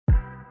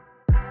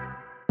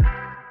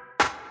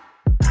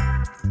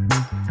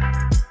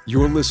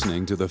You're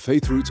listening to the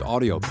Faith Roots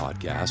audio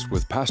podcast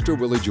with Pastor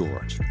Willie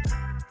George.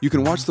 You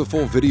can watch the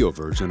full video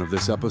version of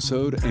this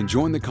episode and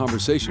join the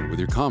conversation with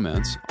your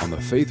comments on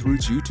the Faith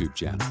Roots YouTube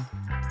channel.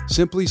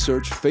 Simply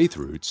search Faith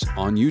Roots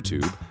on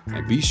YouTube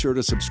and be sure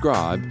to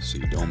subscribe so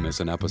you don't miss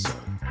an episode.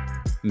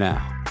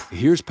 Now,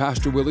 here's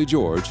Pastor Willie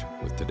George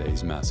with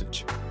today's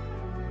message.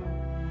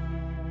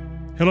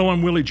 Hello,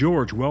 I'm Willie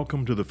George.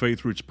 Welcome to the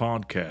Faith Roots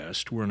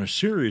podcast. We're in a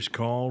series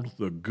called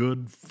The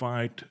Good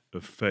Fight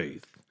of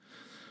Faith.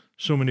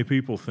 So many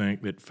people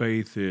think that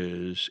faith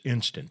is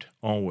instant,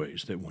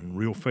 always, that when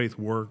real faith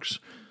works,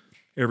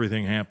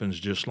 everything happens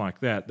just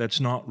like that.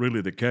 That's not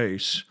really the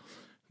case.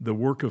 The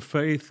work of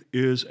faith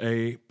is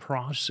a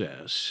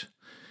process.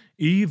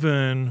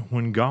 Even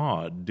when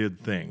God did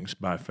things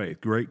by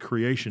faith, great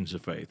creations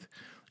of faith,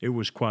 it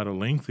was quite a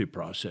lengthy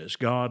process.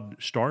 God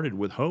started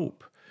with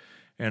hope,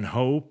 and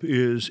hope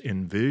is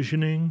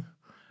envisioning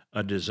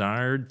a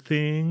desired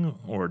thing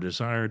or a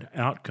desired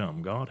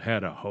outcome. God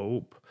had a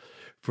hope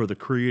for the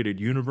created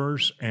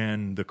universe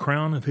and the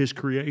crown of his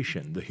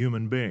creation, the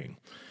human being.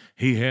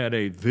 He had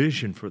a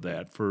vision for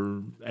that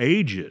for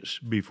ages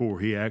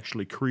before he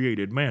actually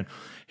created man.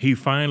 He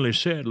finally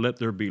said, "Let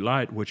there be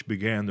light," which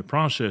began the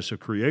process of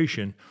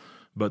creation,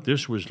 but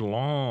this was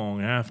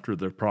long after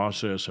the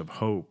process of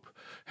hope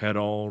had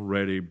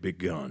already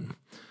begun.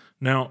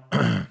 Now,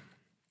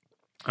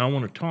 I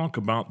want to talk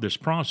about this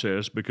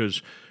process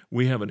because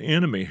we have an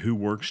enemy who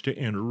works to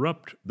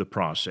interrupt the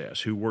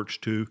process, who works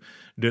to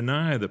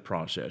deny the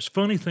process.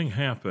 Funny thing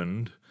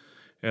happened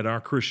at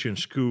our Christian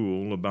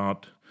school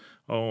about,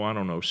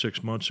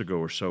 6 months ago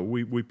or so.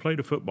 We played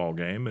a football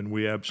game, and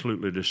we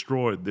absolutely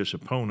destroyed this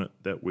opponent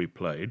that we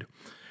played.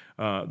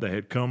 They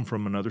had come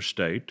from another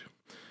state,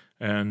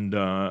 and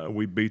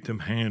we beat them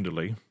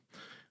handily.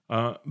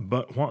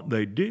 But what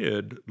they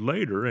did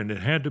later, and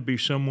it had to be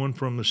someone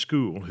from the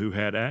school who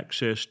had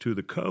access to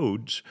the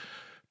codes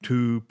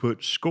to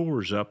put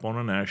scores up on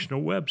a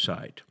national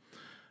website.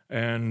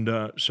 And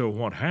so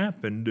what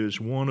happened is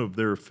one of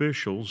their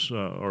officials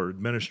or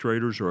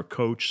administrators or a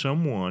coach,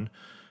 someone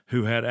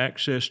who had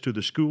access to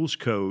the school's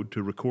code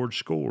to record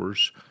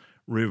scores,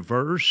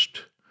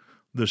 reversed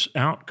this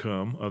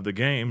outcome of the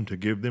game to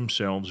give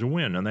themselves a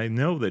win. And they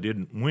know they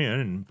didn't win,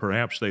 and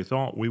perhaps they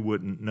thought we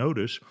wouldn't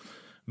notice,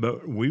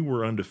 but we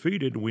were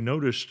undefeated. We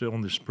noticed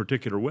on this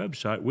particular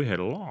website we had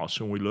a loss,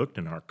 and we looked,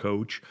 and our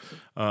coach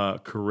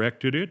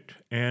corrected it,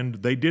 and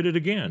they did it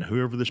again.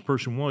 Whoever this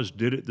person was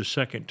did it the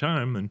second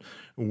time, and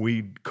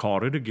we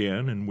caught it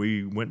again, and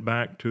we went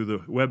back to the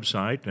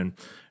website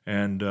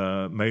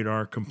and made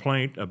our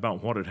complaint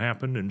about what had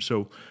happened. And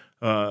so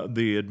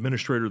the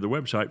administrator of the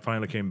website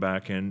finally came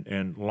back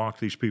and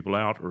locked these people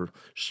out or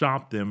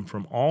stopped them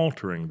from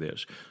altering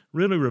this.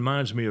 Really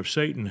reminds me of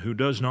Satan, who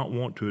does not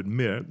want to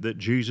admit that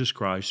Jesus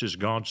Christ is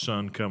God's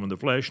Son come in the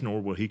flesh,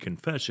 nor will he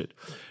confess it,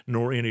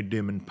 nor any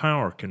demon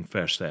power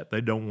confess that.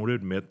 They don't want to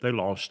admit they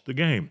lost the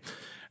game.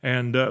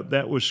 And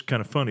that was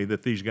kind of funny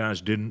that these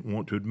guys didn't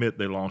want to admit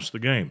they lost the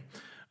game.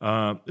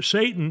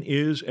 Satan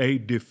is a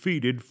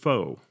defeated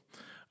foe.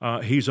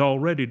 He's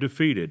already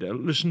defeated.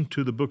 Listen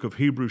to the book of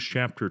Hebrews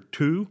chapter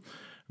 2,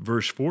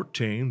 verse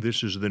 14.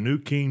 This is the New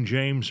King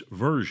James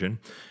Version,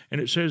 and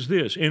it says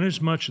this: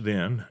 "Inasmuch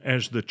then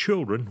as the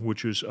children,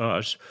 which is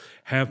us,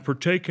 have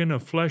partaken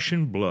of flesh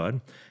and blood,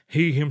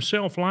 he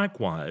himself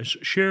likewise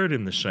shared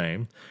in the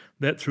same,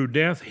 that through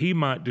death he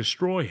might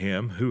destroy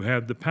him who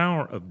had the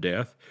power of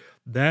death,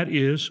 that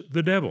is,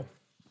 the devil."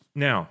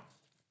 Now,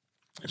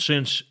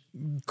 since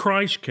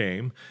Christ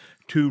came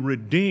to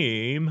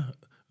redeem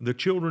the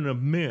children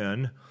of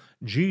men,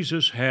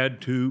 Jesus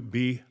had to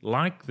be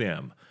like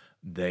them.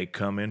 They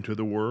come into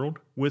the world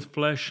with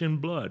flesh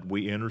and blood.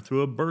 We enter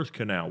through a birth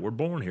canal. We're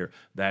born here.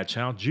 That's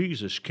how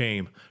Jesus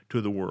came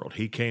to the world.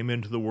 He came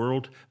into the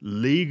world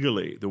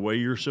legally, the way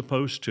you're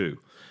supposed to.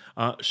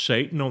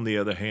 Satan, on the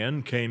other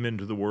hand, came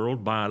into the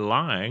world by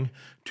lying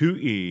to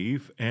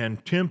Eve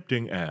and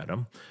tempting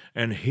Adam,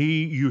 and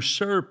he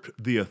usurped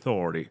the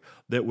authority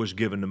that was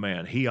given to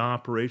man. He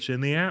operates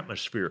in the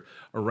atmosphere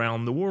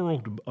around the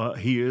world.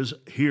 He is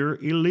here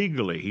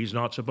illegally. He's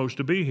not supposed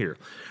to be here.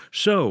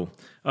 So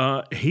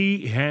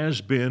he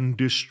has been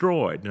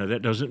destroyed. Now,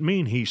 that doesn't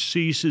mean he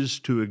ceases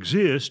to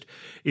exist.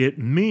 It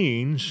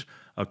means,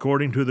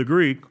 according to the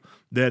Greek,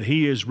 that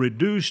he is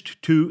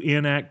reduced to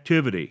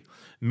inactivity,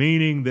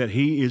 meaning that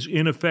he is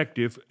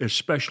ineffective,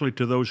 especially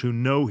to those who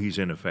know he's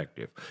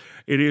ineffective.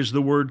 It is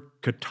the word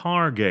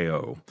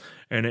katargeo,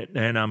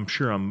 and I'm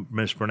sure I'm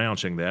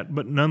mispronouncing that,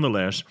 but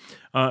nonetheless,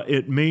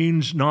 it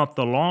means not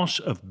the loss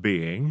of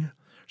being.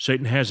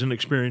 Satan hasn't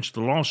experienced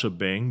the loss of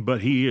being,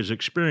 but he has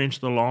experienced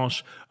the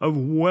loss of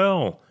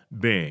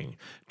well-being,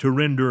 to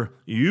render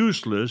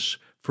useless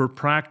for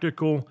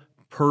practical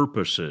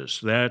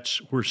purposes. That's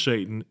where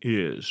Satan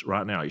is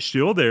right now. He's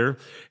still there.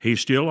 He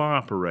still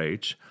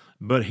operates,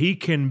 but he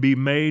can be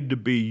made to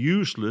be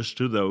useless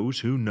to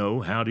those who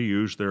know how to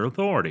use their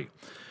authority.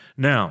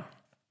 Now,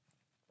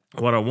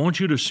 what I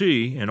want you to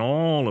see in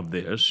all of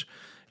this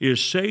is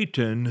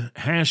Satan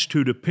has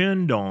to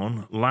depend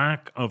on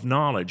lack of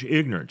knowledge,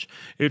 ignorance.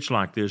 It's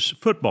like this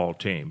football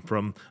team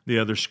from the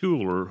other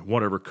school or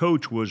whatever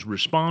coach was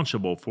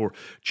responsible for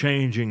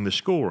changing the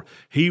score.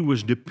 He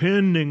was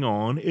depending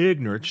on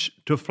ignorance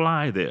to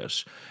fly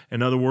this.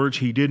 In other words,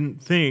 he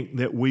didn't think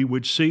that we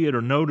would see it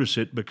or notice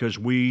it because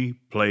we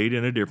played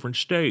in a different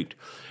state.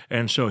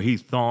 And so he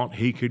thought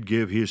he could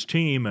give his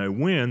team a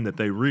win that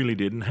they really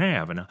didn't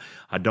have. And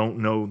I don't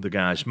know the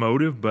guy's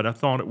motive, but I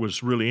thought it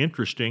was really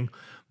interesting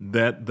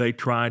that they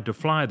tried to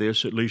fly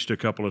this at least a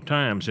couple of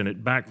times, and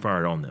it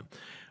backfired on them.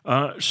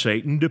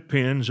 Satan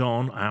depends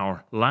on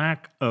our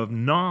lack of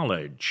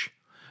knowledge,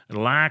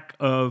 lack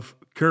of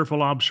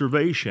careful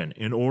observation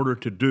in order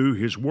to do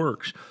his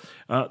works.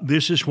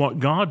 This is what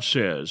God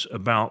says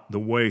about the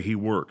way he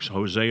works.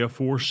 Hosea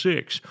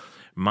 4:6.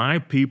 My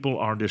people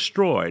are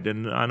destroyed.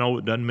 And I know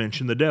it doesn't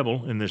mention the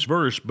devil in this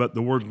verse, but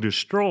the word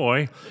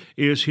destroy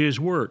is his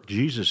work.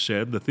 Jesus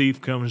said the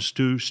thief comes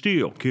to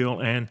steal, kill,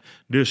 and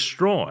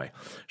destroy.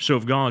 So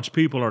if God's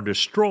people are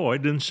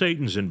destroyed, then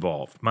Satan's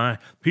involved. My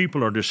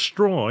people are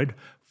destroyed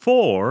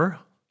for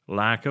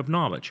lack of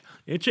knowledge.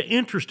 It's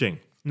interesting.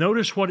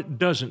 Notice what it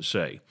doesn't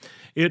say.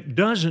 It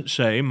doesn't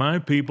say my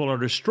people are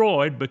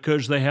destroyed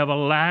because they have a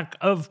lack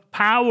of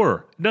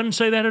power. It doesn't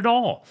say that at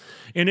all.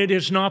 And it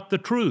is not the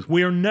truth.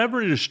 We are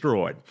never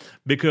destroyed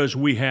because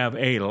we have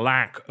a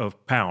lack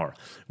of power.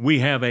 We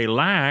have a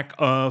lack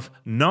of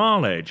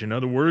knowledge. In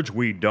other words,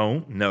 we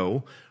don't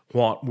know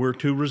what we're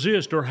to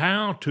resist or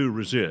how to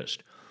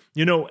resist.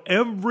 You know,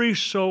 every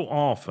so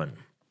often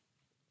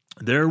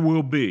there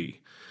will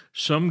be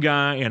some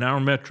guy in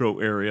our metro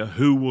area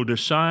who will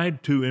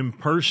decide to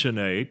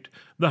impersonate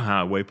the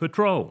highway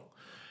patrol.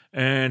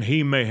 And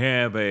he may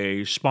have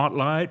a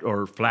spotlight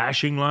or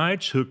flashing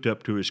lights hooked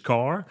up to his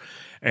car,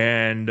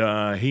 and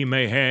he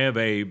may have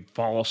a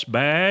false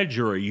badge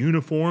or a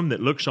uniform that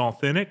looks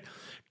authentic.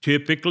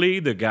 Typically,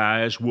 the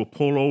guys will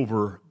pull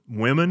over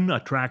women,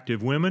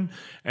 attractive women,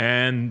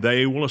 and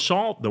they will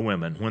assault the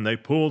women when they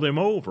pull them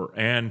over.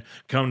 And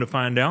come to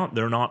find out,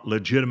 they're not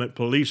legitimate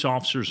police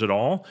officers at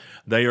all.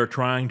 They are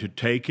trying to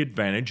take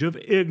advantage of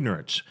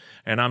ignorance.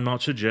 And I'm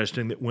not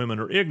suggesting that women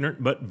are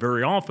ignorant, but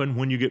very often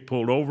when you get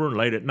pulled over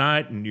late at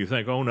night and you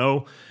think, oh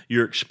no,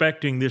 you're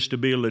expecting this to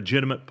be a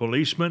legitimate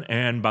policeman,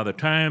 and by the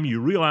time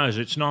you realize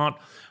it's not,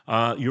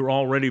 you're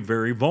already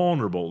very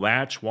vulnerable.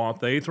 That's what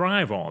they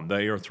thrive on.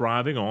 They are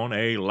thriving on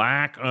a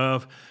lack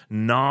of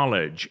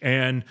knowledge.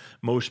 And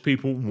most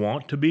people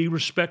want to be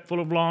respectful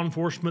of law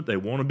enforcement. They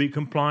want to be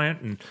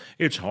compliant. And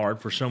it's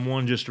hard for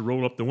someone just to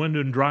roll up the window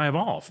and drive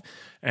off.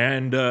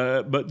 And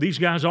but these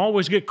guys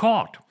always get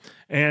caught.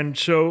 And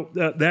so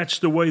that's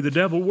the way the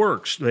devil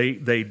works.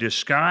 They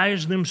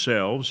disguise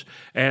themselves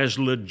as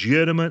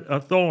legitimate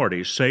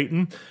authorities.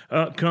 Satan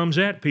comes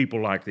at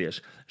people like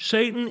this.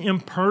 Satan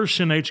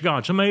impersonates God.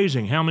 It's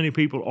amazing how many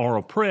people are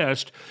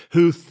oppressed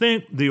who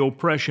think the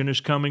oppression is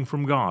coming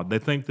from God. They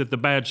think that the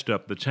bad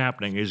stuff that's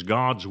happening is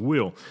God's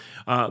will.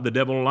 The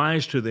devil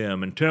lies to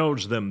them and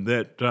tells them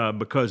that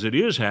because it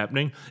is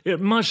happening,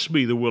 it must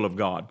be the will of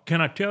God. Can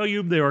I tell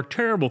you, there are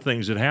terrible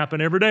things that happen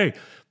every day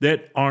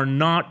that are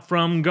not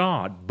from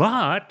God.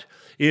 But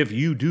if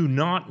you do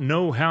not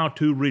know how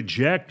to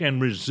reject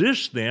and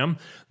resist them,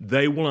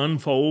 they will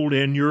unfold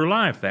in your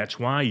life. That's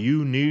why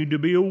you need to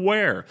be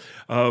aware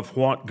of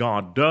what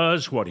God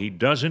does, what He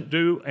doesn't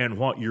do, and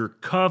what your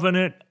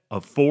covenant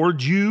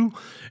affords you,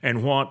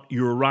 and what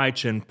your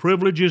rights and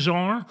privileges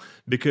are,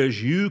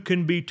 because you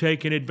can be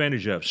taken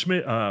advantage of.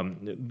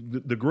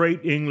 The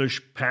great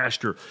English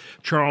pastor,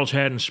 Charles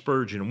Haddon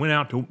Spurgeon, went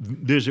out to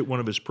visit one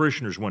of his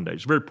parishioners one day.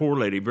 She's a very poor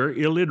lady,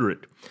 very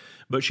illiterate,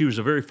 but she was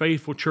a very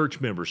faithful church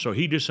member. So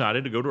he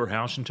decided to go to her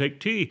house and take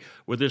tea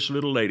with this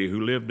little lady who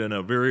lived in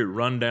a very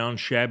rundown,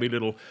 shabby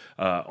little,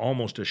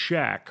 almost a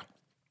shack.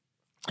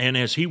 And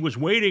as he was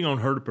waiting on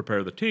her to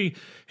prepare the tea,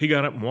 he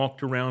got up and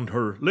walked around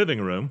her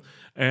living room,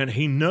 and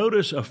he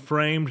noticed a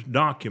framed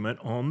document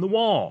on the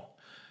wall.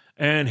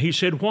 And he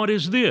said, "What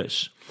is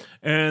this?"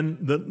 And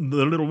the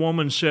little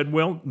woman said,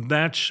 "Well,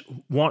 that's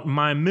what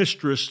my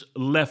mistress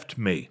left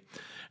me.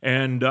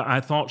 And I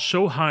thought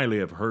so highly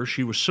of her.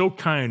 She was so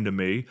kind to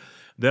me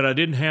that I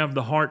didn't have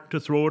the heart to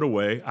throw it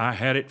away. I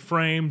had it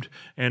framed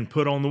and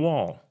put on the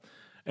wall."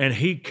 And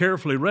he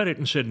carefully read it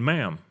and said,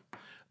 "Ma'am,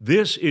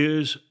 this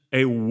is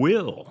a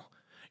will.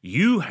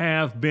 You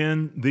have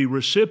been the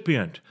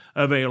recipient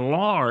of a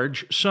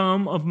large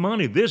sum of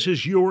money. This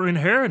is your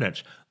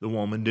inheritance." The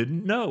woman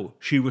didn't know.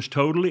 She was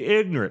totally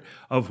ignorant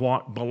of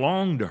what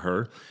belonged to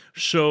her.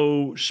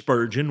 So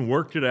Spurgeon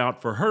worked it out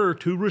for her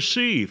to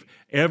receive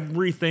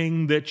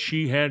everything that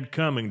she had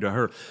coming to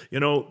her.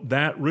 You know,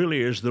 that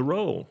really is the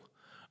role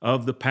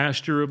of the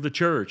pastor of the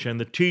church and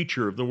the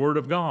teacher of the Word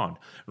of God.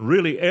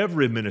 Really,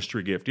 every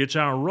ministry gift. It's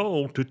our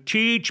role to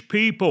teach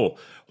people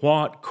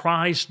what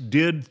Christ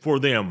did for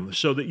them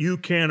so that you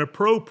can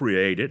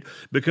appropriate it,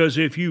 because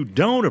if you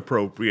don't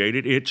appropriate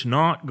it, it's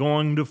not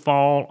going to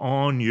fall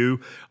on you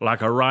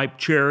like a ripe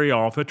cherry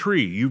off a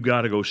tree. You've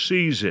got to go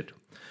seize it.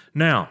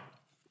 Now,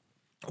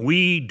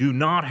 we do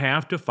not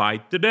have to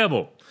fight the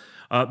devil.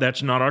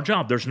 That's not our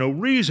job. There's no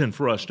reason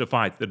for us to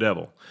fight the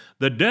devil.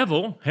 The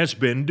devil has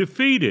been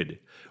defeated.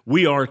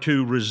 We are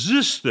to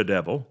resist the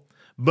devil,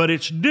 but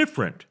it's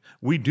different.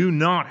 We do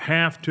not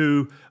have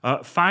to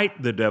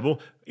fight the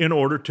devil in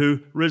order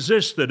to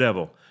resist the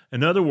devil.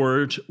 In other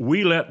words,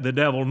 we let the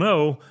devil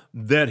know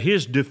that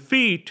his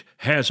defeat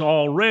has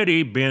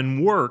already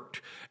been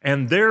worked,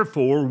 and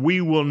therefore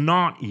we will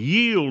not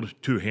yield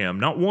to him,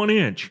 not 1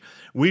 inch.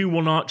 We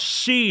will not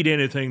cede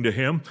anything to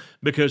him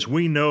because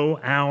we know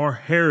our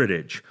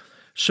heritage.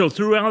 So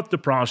throughout the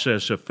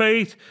process of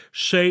faith,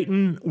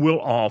 Satan will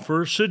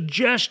offer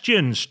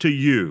suggestions to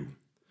you.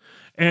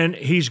 And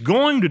he's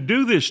going to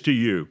do this to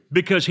you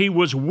because he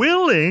was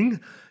willing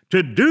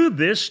to do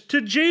this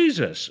to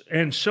Jesus.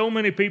 And so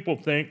many people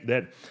think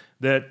that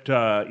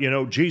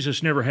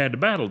Jesus never had to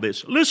battle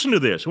this. Listen to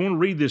this. I want to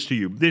read this to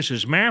you. This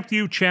is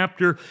Matthew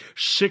chapter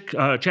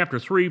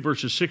 3,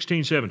 verses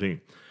 16,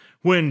 17.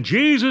 When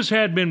Jesus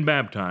had been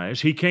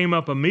baptized, he came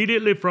up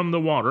immediately from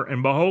the water,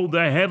 and behold,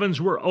 the heavens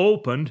were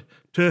opened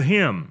to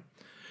him.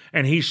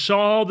 And he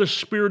saw the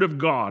Spirit of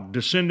God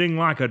descending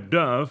like a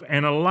dove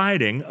and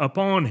alighting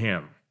upon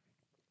him.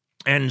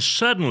 And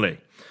suddenly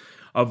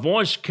a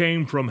voice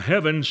came from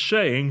heaven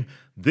saying,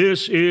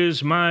 "This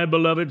is my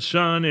beloved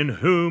Son, in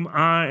whom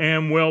I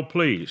am well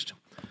pleased."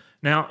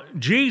 Now,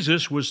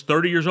 Jesus was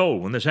 30 years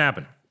old when this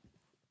happened.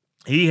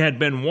 He had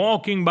been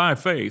walking by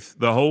faith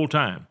the whole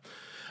time.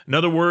 In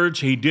other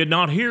words, he did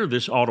not hear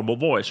this audible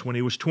voice when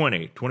he was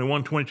 20,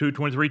 21, 22,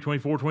 23,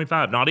 24,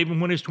 25, not even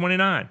when he was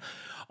 29.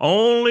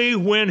 Only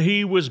when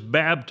he was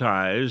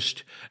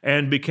baptized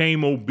and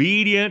became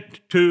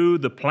obedient to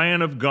the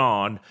plan of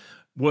God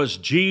was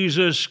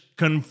Jesus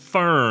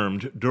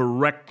confirmed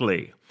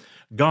directly.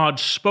 God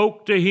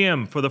spoke to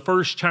him for the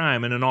first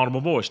time in an audible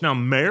voice. Now,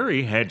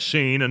 Mary had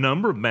seen a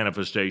number of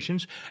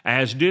manifestations,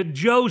 as did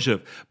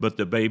Joseph, but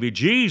the baby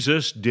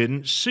Jesus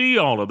didn't see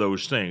all of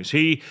those things.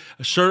 He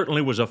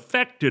certainly was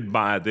affected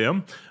by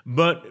them,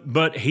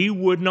 but he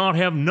would not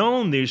have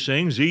known these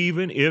things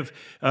even if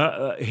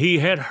he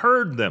had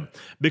heard them,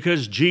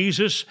 because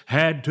Jesus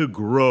had to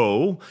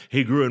grow.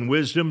 He grew in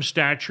wisdom,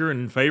 stature,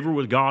 and favor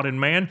with God and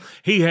man.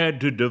 He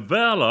had to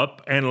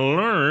develop and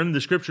learn.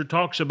 The Scripture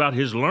talks about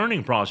his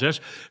learning process.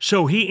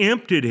 So he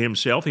emptied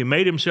himself. He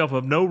made himself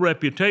of no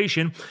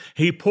reputation.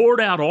 He poured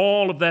out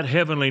all of that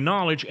heavenly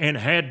knowledge and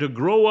had to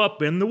grow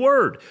up in the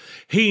Word.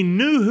 He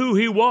knew who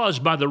he was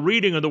by the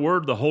reading of the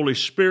Word. The Holy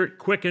Spirit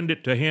quickened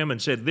it to him and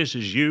said, "This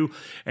is you."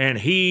 And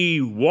he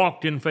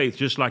walked in faith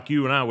just like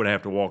you and I would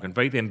have to walk in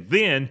faith. And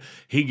then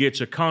he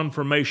gets a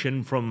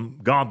confirmation from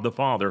God the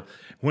Father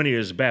when he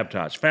is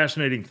baptized.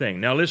 Fascinating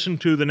thing. Now listen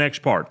to the next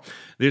part.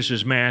 This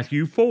is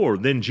Matthew 4.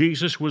 Then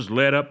Jesus was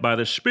led up by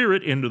the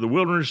Spirit into the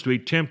wilderness to be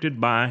tempted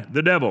by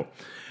the devil.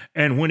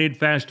 And when he'd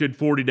fasted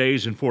 40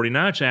 days and 40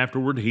 nights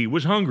afterward, he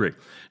was hungry.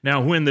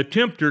 Now when the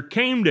tempter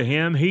came to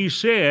him, he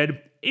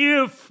said,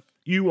 "If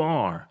you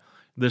are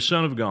the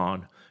Son of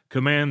God,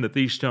 command that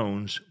these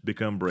stones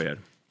become bread."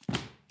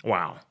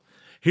 Wow.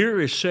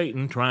 Here is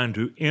Satan trying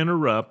to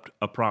interrupt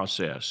a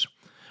process.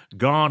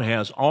 God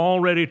has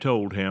already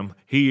told him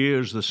he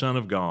is the Son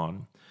of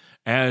God.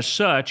 As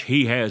such,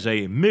 he has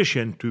a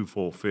mission to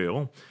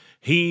fulfill.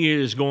 He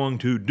is going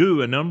to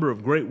do a number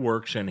of great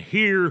works, and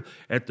here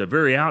at the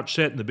very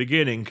outset in the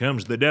beginning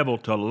comes the devil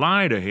to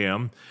lie to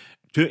him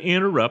to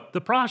interrupt the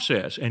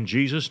process. And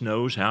Jesus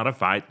knows how to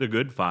fight the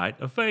good fight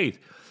of faith.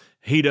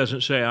 He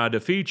doesn't say, "I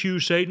defeat you,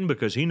 Satan,"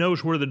 because he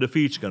knows where the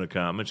defeat's going to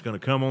come. It's going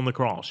to come on the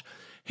cross.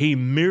 He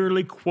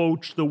merely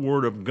quotes the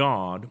Word of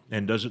God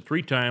and does it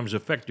 3 times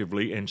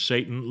effectively, and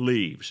Satan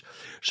leaves.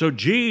 So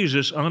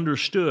Jesus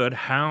understood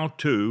how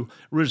to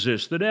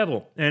resist the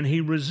devil. And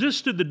he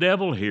resisted the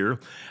devil here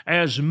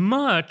as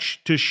much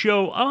to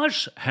show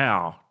us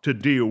how to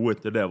deal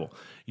with the devil.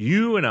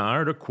 You and I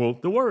are to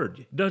quote the Word.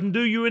 It doesn't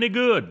do you any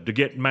good to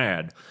get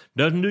mad.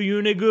 Doesn't do you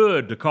any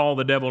good to call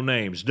the devil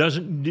names.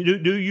 Doesn't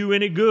do you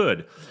any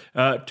good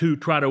to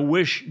try to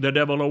wish the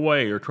devil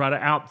away or try to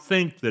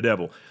outthink the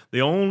devil.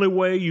 The only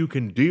way you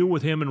can deal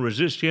with him and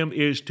resist him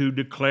is to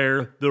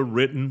declare the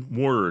written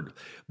Word.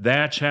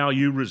 That's how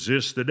you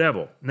resist the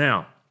devil.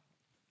 Now,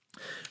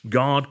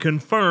 God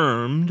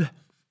confirmed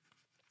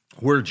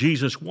where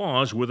Jesus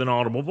was with an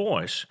audible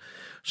voice.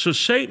 So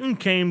Satan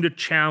came to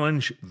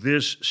challenge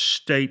this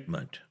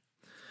statement.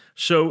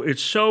 So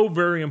it's so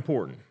very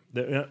important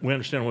that we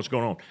understand what's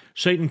going on.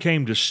 Satan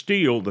came to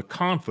steal the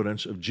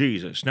confidence of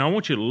Jesus. Now I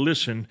want you to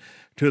listen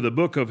to the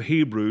book of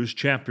Hebrews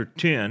chapter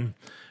 10,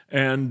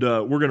 and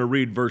we're going to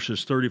read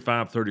verses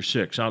 35,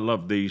 36. I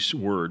love these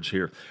words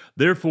here.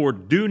 "Therefore,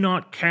 do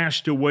not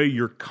cast away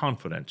your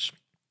confidence,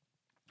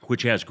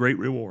 which has great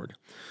reward."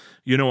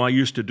 You know, I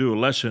used to do a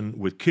lesson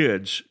with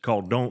kids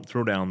called "Don't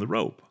Throw Down the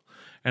Rope."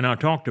 And I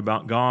talked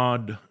about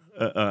God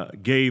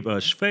gave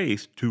us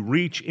faith to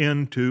reach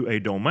into a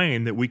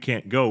domain that we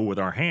can't go with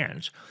our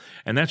hands.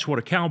 And that's what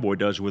a cowboy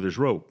does with his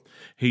rope.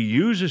 He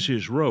uses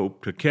his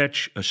rope to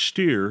catch a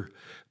steer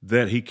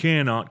that he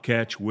cannot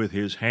catch with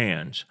his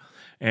hands.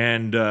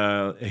 And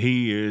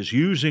he is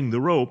using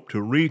the rope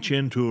to reach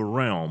into a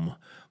realm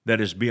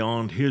that is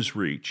beyond his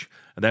reach.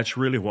 That's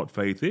really what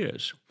faith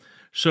is.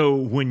 So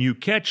when you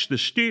catch the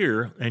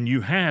steer and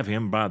you have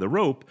him by the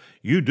rope,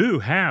 you do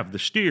have the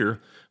steer.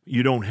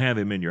 You don't have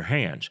him in your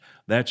hands.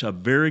 That's a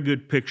very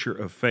good picture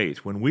of faith.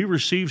 When we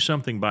receive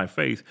something by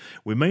faith,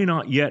 we may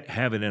not yet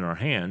have it in our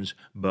hands,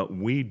 but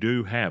we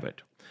do have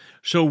it.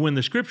 So when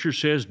the Scripture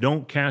says,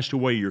 don't cast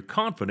away your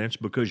confidence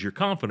because your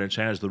confidence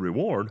has the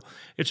reward,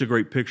 it's a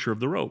great picture of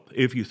the rope.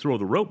 If you throw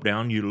the rope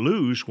down, you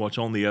lose what's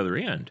on the other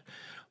end.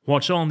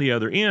 What's on the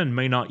other end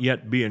may not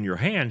yet be in your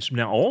hands.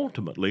 Now,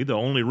 ultimately, the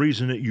only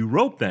reason that you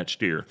rope that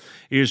steer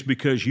is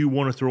because you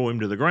want to throw him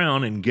to the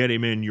ground and get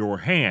him in your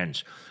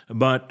hands.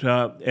 But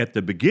at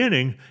the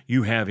beginning,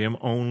 you have him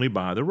only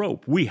by the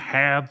rope. We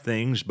have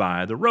things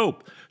by the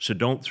rope, so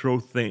don't throw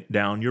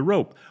down your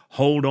rope.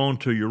 Hold on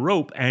to your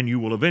rope, and you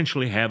will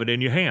eventually have it in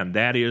your hand.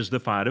 That is the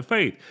fight of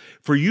faith.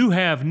 For you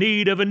have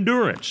need of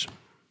endurance.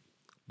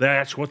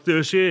 That's what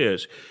this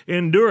is.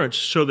 Endurance,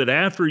 so that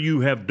after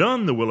you have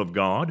done the will of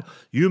God,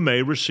 you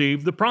may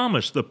receive the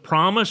promise. The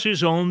promise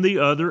is on the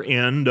other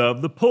end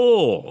of the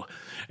pull.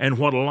 And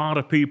what a lot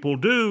of people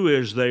do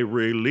is they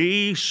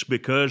release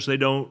because they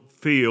don't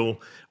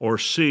feel or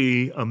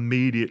see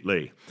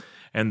immediately.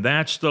 And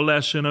that's the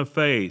lesson of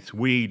faith.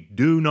 We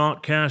do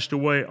not cast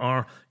away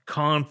our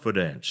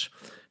confidence.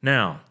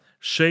 Now,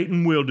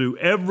 Satan will do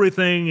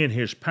everything in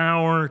his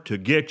power to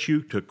get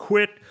you to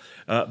quit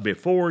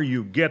before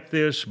you get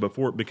this,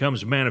 before it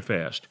becomes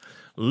manifest.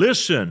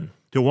 Listen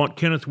to what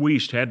Kenneth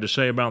Wuest had to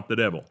say about the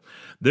devil.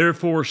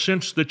 Therefore,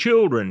 since the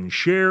children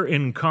share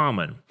in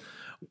common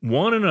with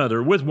one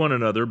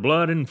another,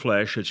 blood and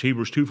flesh, it's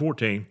Hebrews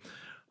 2:14,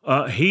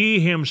 he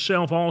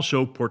himself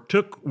also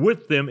partook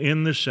with them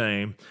in the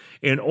same,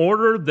 in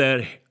order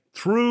that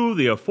through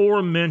the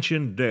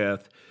aforementioned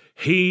death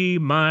he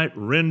might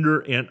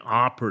render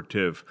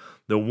inoperative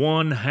the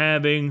one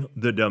having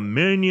the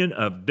dominion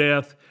of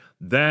death,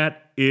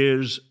 that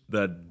is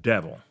the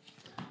devil.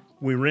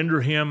 We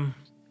render him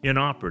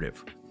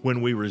inoperative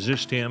when we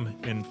resist him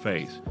in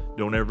faith.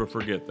 Don't ever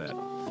forget that.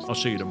 I'll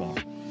see you tomorrow.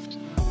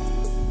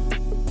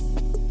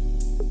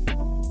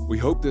 We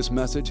hope this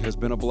message has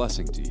been a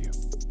blessing to you.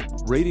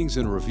 Ratings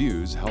and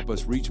reviews help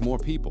us reach more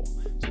people,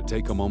 so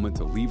take a moment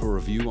to leave a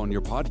review on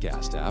your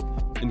podcast app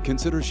and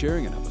consider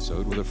sharing an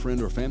episode with a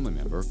friend or family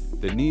member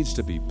that needs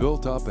to be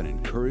built up and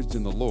encouraged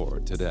in the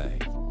Lord today.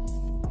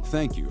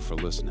 Thank you for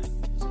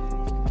listening.